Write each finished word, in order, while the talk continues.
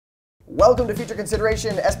Welcome to Future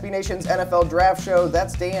Consideration, SB Nation's NFL Draft Show.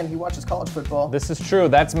 That's Dan. He watches college football. This is true.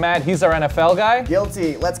 That's Matt. He's our NFL guy.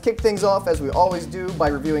 Guilty. Let's kick things off, as we always do, by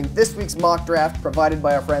reviewing this week's mock draft provided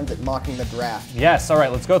by our friends at Mocking the Draft. Yes. All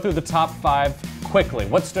right. Let's go through the top 5 quickly.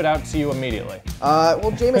 What stood out to you immediately?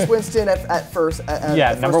 Well, Jameis Winston at first.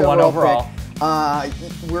 Yeah, number 1 overall.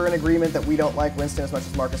 We're in agreement that we don't like Winston as much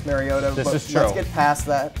as Marcus Mariota. This is true. Let's get past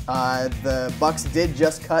that. The Bucks did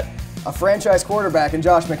just cut a franchise quarterback in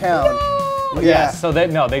Josh McCown. Yeah. Yes, so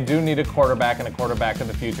they do need a quarterback and a quarterback of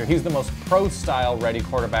the future. He's the most pro-style ready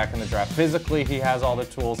quarterback in the draft. Physically, he has all the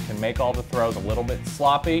tools, can make all the throws, a little bit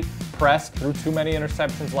sloppy, pressed, threw too many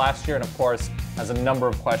interceptions last year, and of course, has a number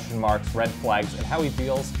of question marks, red flags, and how he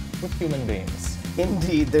deals with human beings.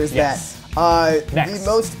 Indeed, there's Yes. that. The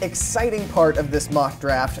most exciting part of this mock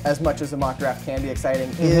draft, as much as a mock draft can be exciting,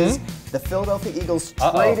 is the Philadelphia Eagles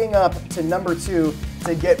trading up to number 2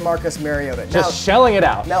 to get Marcus Mariota. Just shelling it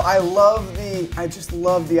out. Now, I just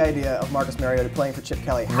love the idea of Marcus Mariota playing for Chip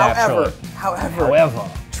Kelly. Naturally. However,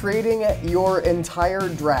 trading your entire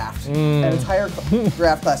draft, an entire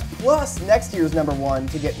draft class, plus next year's number 1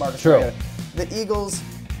 to get Marcus Mariota. The Eagles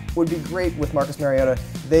would be great with Marcus Mariota.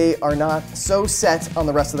 They are not so set on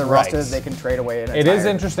the rest of the roster that they can trade away an entire It is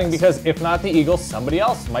interesting because if not the Eagles, somebody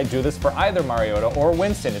else might do this for either Mariota or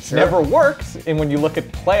Winston. It's never worked, and when you look at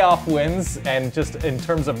playoff wins and just in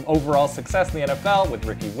terms of overall success in the NFL with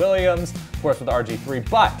Ricky Williams, of course with RG3,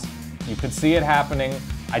 but you could see it happening.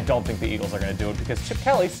 I don't think the Eagles are going to do it because Chip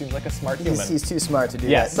Kelly seems like a smart human. He's too smart to do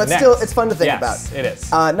that. But still, it's fun to think about. Yes, it is.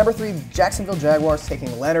 Number 3, Jacksonville Jaguars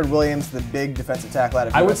taking Leonard Williams, the big defensive tackle out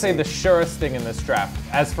of USC. I would say the surest thing in this draft.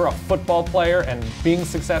 As for a football player and being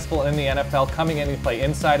successful in the NFL, coming in and play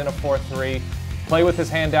inside in a 4-3, play with his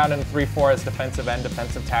hand down in a 3-4 as defensive end,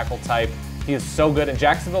 defensive tackle type. He is so good, and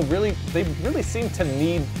Jacksonville they really seem to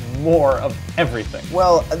need more of everything.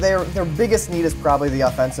 Well, their biggest need is probably the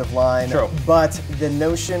offensive line. True. But the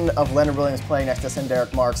notion of Leonard Williams playing next to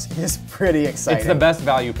Derek Marks is pretty exciting. It's the best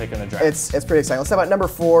value pick in the draft. It's pretty exciting. Let's talk about number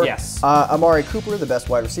 4. Yes. Amari Cooper, the best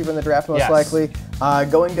wide receiver in the draft, most likely,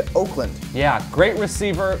 going to Oakland. Yeah, great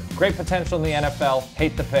receiver, great potential in the NFL.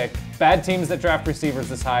 Hate the pick. Bad teams that draft receivers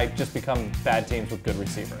this high just become bad teams with good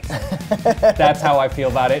receivers. That's how I feel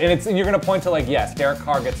about it. And you're going to point to, like, yes, Derek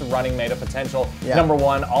Carr gets a running mate of potential. Yeah. Number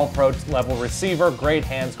 1, all-pro level receiver, great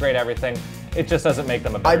hands, great everything. It just doesn't make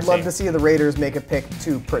them a better team. I'd love to see the Raiders make a pick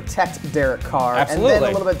to protect Derek Carr. Absolutely. And then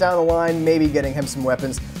a little bit down the line, maybe getting him some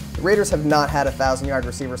weapons. The Raiders have not had a 1,000-yard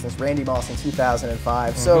receiver since Randy Moss in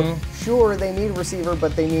 2005. So, sure, they need a receiver,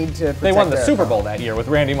 but they need to protect They won the Derek Super Carr. Bowl that year with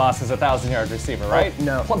Randy Moss as a 1,000-yard receiver, right?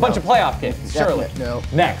 No. A bunch of playoff games, surely. No.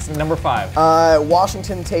 Next, number 5.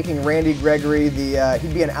 Washington taking Randy Gregory.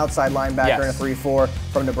 He'd be an outside linebacker in a 3-4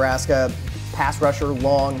 from Nebraska. Pass rusher,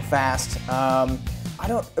 long, fast.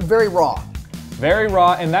 Very raw. Very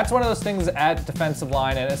raw, and that's one of those things at defensive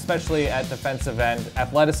line, and especially at defensive end.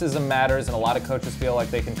 Athleticism matters, and a lot of coaches feel like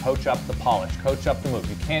they can coach up the polish, coach up the move.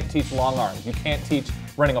 You can't teach long arms. You can't teach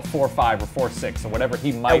running a 4.5 or 4.6 or whatever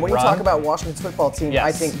he might run. And when you talk about Washington's football team,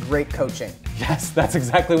 I think great coaching. Yes, that's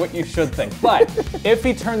exactly what you should think. But if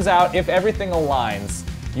everything aligns,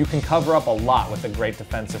 you can cover up a lot with a great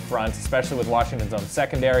defensive front, especially with Washington's own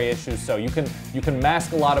secondary issues. So you can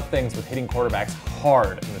mask a lot of things with hitting quarterbacks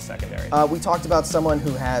hard in the secondary. We talked about someone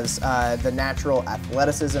who has the natural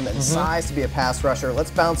athleticism and size to be a pass rusher.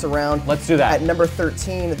 Let's bounce around. Let's do that. At number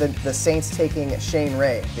 13, the Saints taking Shane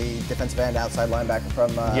Ray, the defensive end outside linebacker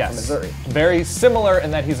from Missouri. Very similar in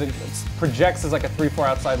that projects as like a 3-4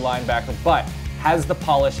 outside linebacker, but has the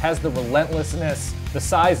polish, has the relentlessness. The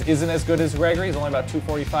size isn't as good as Gregory. He's only about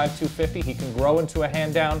 245, 250. He can grow into a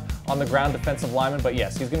hand down on the ground defensive lineman, but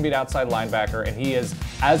yes, he's going to be an outside linebacker, and he is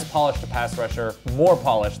as polished a pass rusher, more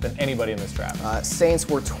polished than anybody in this draft. Saints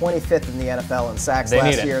were 25th in the NFL in sacks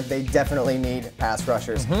last year. They definitely need pass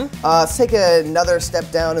rushers. Let's take another step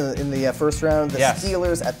down in the first round. The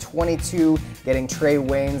Steelers at 22 getting Trey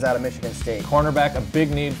Waynes out of Michigan State. Cornerback, a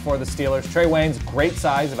big need for the Steelers. Trey Waynes, great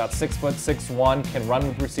size, about 6 foot, 6'1", can run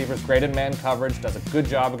with receivers, great in man coverage, does a good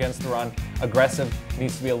job against the run. Aggressive,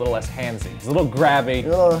 needs to be a little less handsy. He's a little grabby.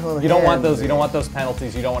 You don't want those. You don't want those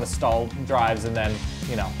penalties. You don't want to stall drives and then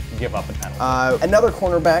give up a penalty. Another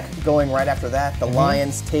cornerback going right after that. The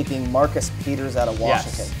Lions taking Marcus Peters out of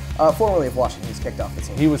Washington. Formerly of Washington, he's kicked off the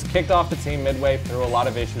team. He was kicked off the team midway through a lot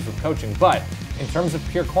of issues with coaching, but in terms of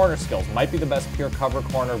pure corner skills, might be the best pure cover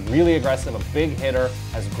corner. Really aggressive, a big hitter,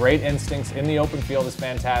 has great instincts in the open field, is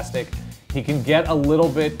fantastic. He can get a little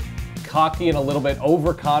bit cocky and a little bit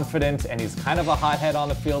overconfident, and he's kind of a hothead on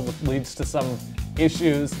the field, which leads to some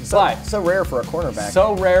issues, So rare for a cornerback.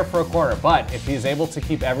 So rare for a corner, but if he's able to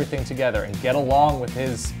keep everything together and get along with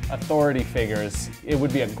his authority figures, it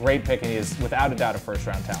would be a great pick, and he is without a doubt a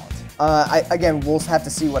first-round talent. Again, we'll have to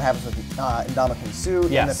see what happens with Ndamukong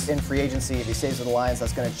Suh in free agency. If he stays with the Lions,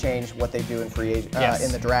 that's going to change what they do in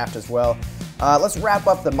in the draft as well. Let's wrap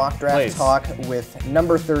up the mock draft talk with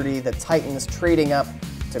number 30, the Titans trading up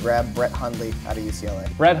to grab Brett Hundley out of UCLA.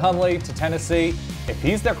 Brett Hundley to Tennessee. If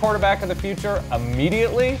he's their quarterback of the future,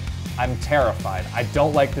 immediately, I'm terrified. I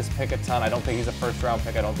don't like this pick a ton. I don't think he's a first-round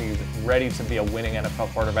pick. I don't think he's ready to be a winning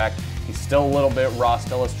NFL quarterback. He's still a little bit raw,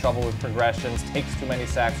 still has trouble with progressions, takes too many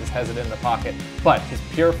sacks, is hesitant in the pocket. But his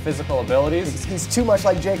pure physical abilities... He's too much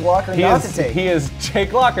like Jake Locker not to take. He is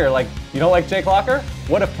Jake Locker. Like, you don't like Jake Locker?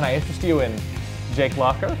 What if, can I interest you in Jake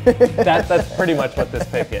Locker? That's pretty much what this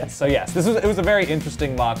pick is. So yes, it was a very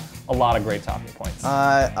interesting mock, a lot of great talking points.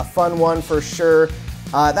 A fun one for sure.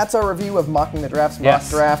 That's our review of Mocking the Draft's mock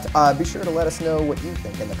draft. Be sure to let us know what you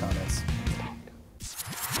think in the comments.